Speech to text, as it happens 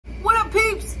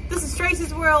is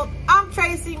Tracy's World. I'm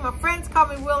Tracy. My friends call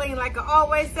me Willie, and like I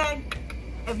always say,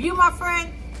 if you my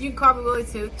friend, you can call me Willie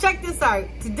too. Check this out.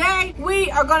 Today,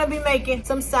 we are gonna be making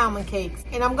some salmon cakes.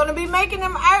 And I'm gonna be making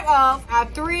them out of our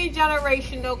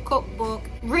 3-generational cookbook,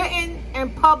 written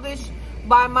and published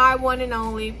by my one and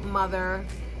only mother,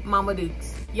 Mama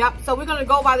Dukes. Yep, so we're gonna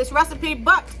go by this recipe,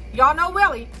 but y'all know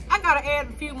Willie, I gotta add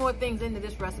a few more things into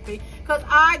this recipe because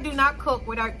I do not cook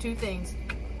without 2 things.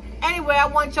 Anyway, I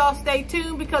want y'all to stay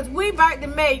tuned because we about to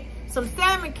make some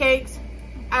salmon cakes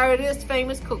out of this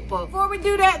famous cookbook. Before we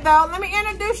do that though, let me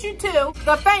introduce you to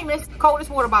the famous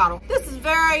coldest water bottle. This is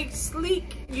very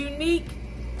sleek, unique.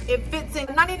 It fits in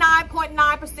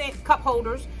 99.9% cup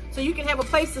holders, so you can have a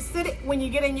place to sit it when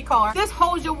you get in your car. This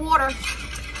holds your water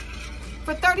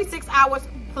for 36 hours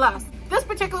plus. This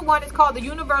particular one is called the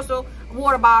Universal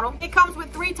Water Bottle. It comes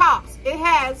with 3 tops. It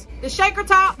has the shaker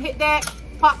top, hit that,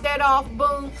 pop that off,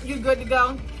 boom, you're good to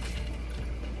go.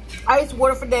 Ice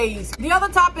water for days. The other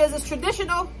top is this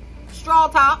traditional straw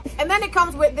top, and then it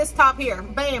comes with this top here.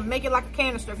 Bam, make it like a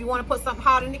canister if you want to put something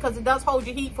hot in it, because it does hold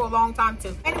your heat for a long time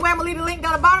too. Anyway, I'm gonna leave the link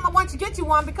down the bottom. I want you to get you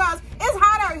one because it's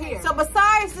hot out here. So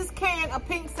besides this can of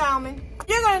pink salmon,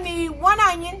 you're gonna need 1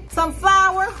 onion, some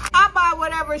flour. I buy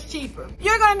whatever is cheaper.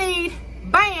 You're gonna need,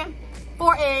 bam,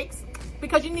 4 eggs,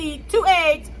 because you need 2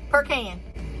 eggs per can.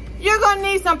 You're gonna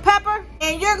need some pepper,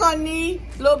 and you're gonna need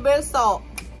a little bit of salt.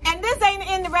 And this ain't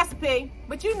in the recipe,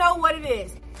 but you know what it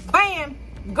is. Bam,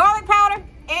 garlic powder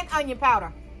and onion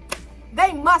powder.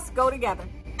 They must go together.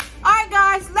 All right,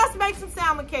 guys, let's make some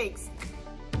salmon cakes.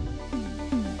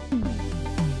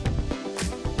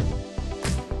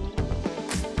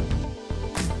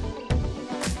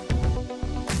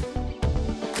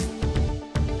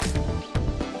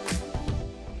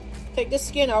 Take the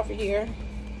skin off of here.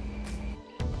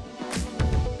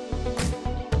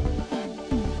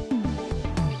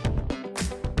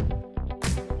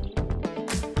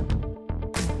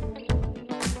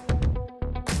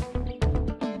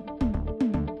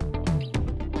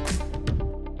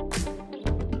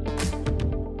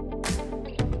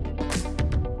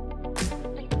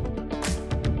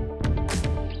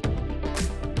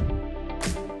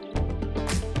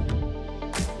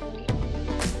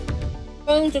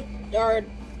 Bones are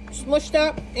smushed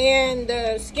up and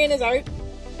the skin is out.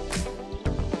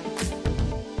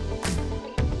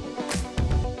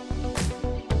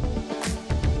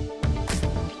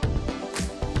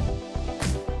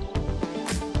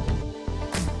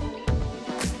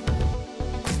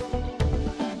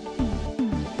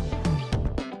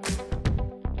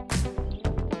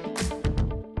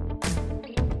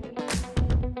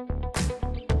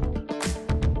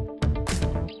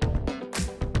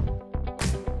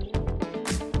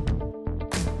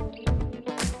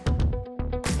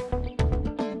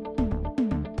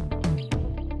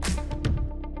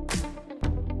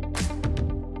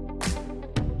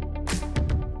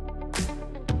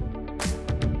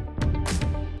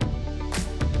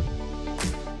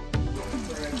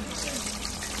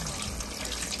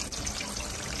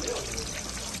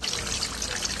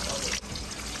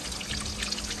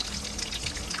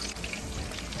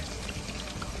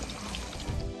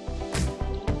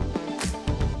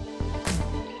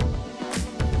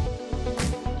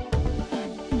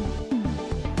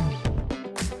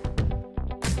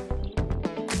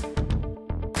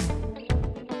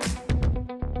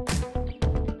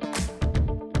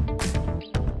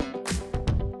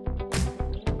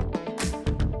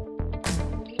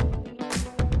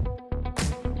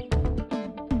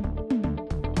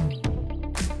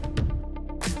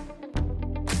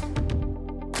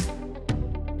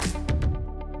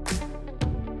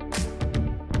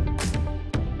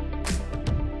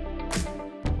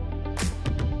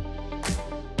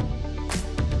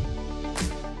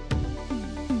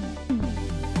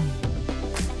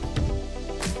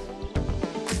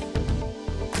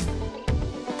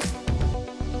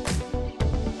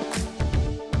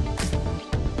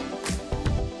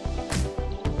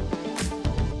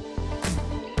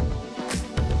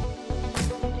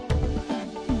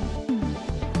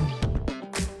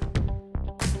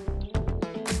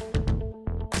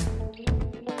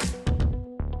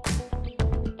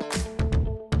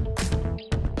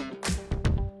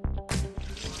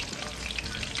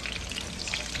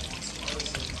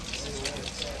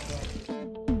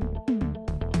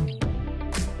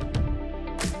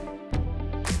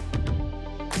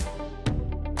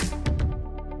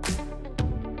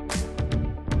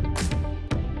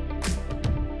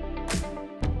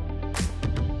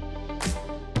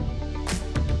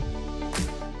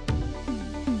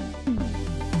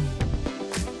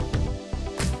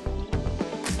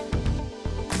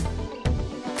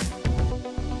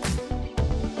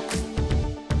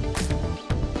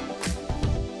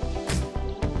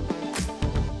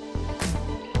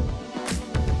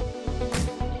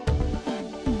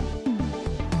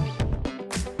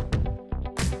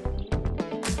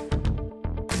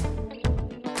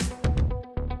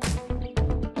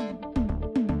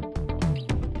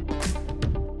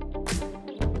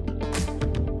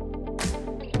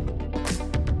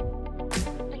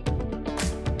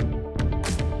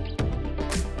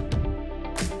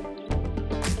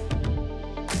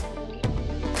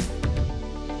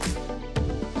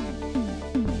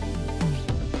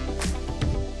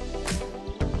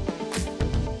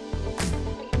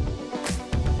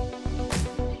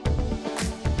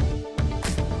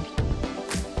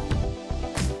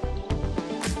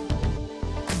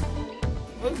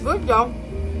 Good though.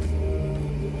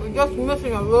 We're just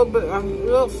missing a little bit, a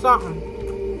little something.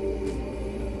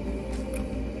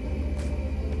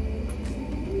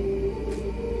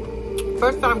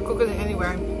 First time cooking it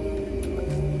anyway.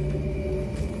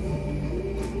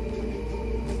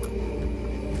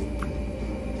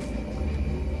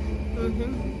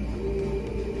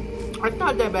 It's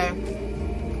not that bad.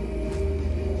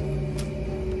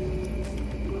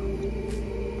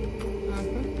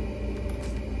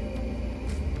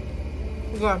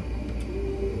 Good.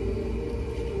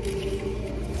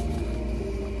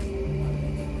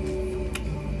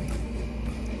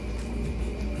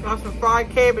 Got some fried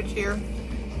cabbage here.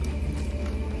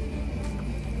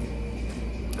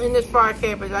 In this fried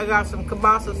cabbage, I got some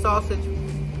kielbasa sausage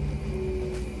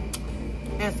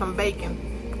and some bacon.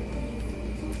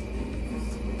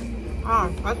 Oh,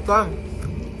 that's good.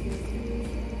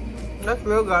 That's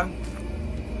real good.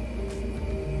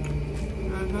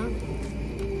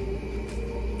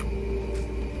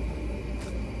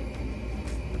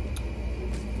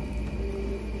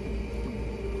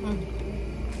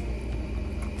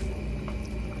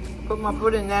 Put my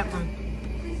foot in that one.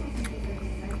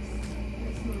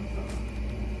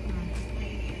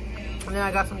 And then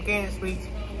I got some candy sweets.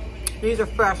 These are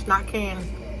fresh, not canned.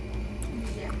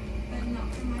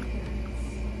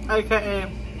 AKA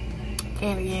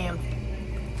candy yams.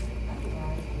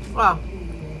 Oh,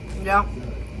 yeah.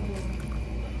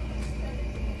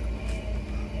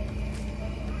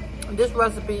 This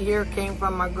recipe here came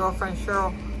from my girlfriend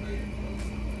Cheryl.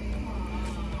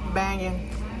 Banging.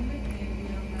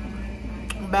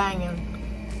 Banging.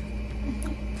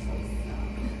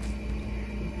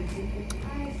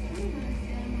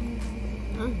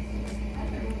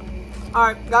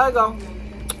 Alright, gotta go.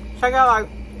 Check out our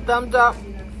thumbs up,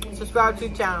 subscribe to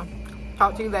the channel.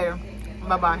 Talk to you later.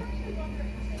 Bye-bye.